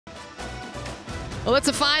Well, it's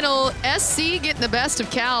a final. SC getting the best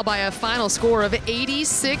of Cal by a final score of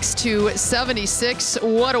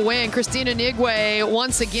 86-76. What a win. Kristine Anigwe,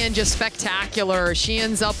 once again, just spectacular. She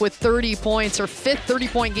ends up with 30 points, her 5th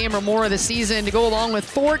 30-point game or more of the season, to go along with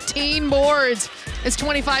 14 boards. It's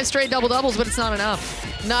 25 straight double-doubles, but it's not enough.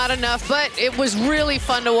 Not enough, but it was really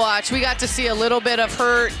fun to watch. We got to see a little bit of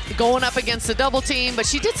her going up against the double team, but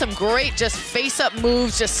she did some great just face-up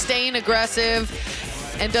moves, just staying aggressive,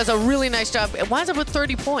 and does a really nice job. It winds up with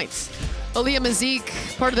 30 points. Aaliyah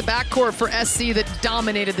Mazik, part of the backcourt for SC that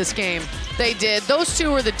dominated this game. They did. Those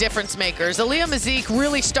two were the difference makers. Aaliyah Mazik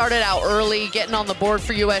really started out early, getting on the board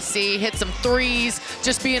for USC, hit some threes,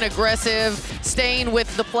 just being aggressive, staying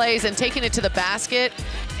with the plays and taking it to the basket.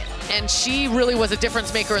 And she really was a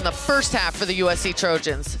difference maker in the first half for the USC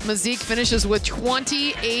Trojans. Mazik finishes with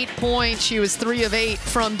 28 points. She was 3 of 8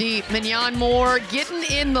 from deep. Minyon Moore getting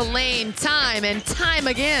in the lane time and time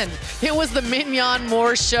again. It was the Minyon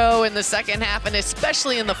Moore show in the second half, and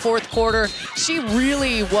especially in the fourth quarter. She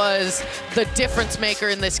really was the difference maker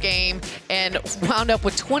in this game and wound up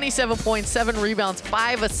with 27 points, 7 rebounds,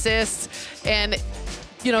 5 assists. And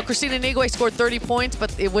you know, Kristine Anigwe scored 30 points,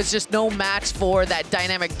 but it was just no match for that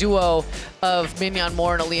dynamic duo of Minyon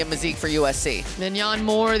Moore and Aaliyah Mazik for USC. Minyon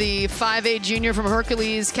Moore, the 5'8" junior from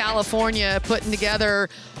Hercules, California, putting together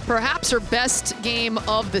perhaps her best game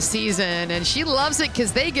of the season. And she loves it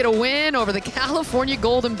because they get a win over the California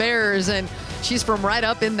Golden Bears, and she's from right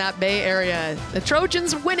up in that Bay Area. The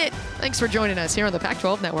Trojans win it. Thanks for joining us here on the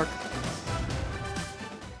Pac-12 Network.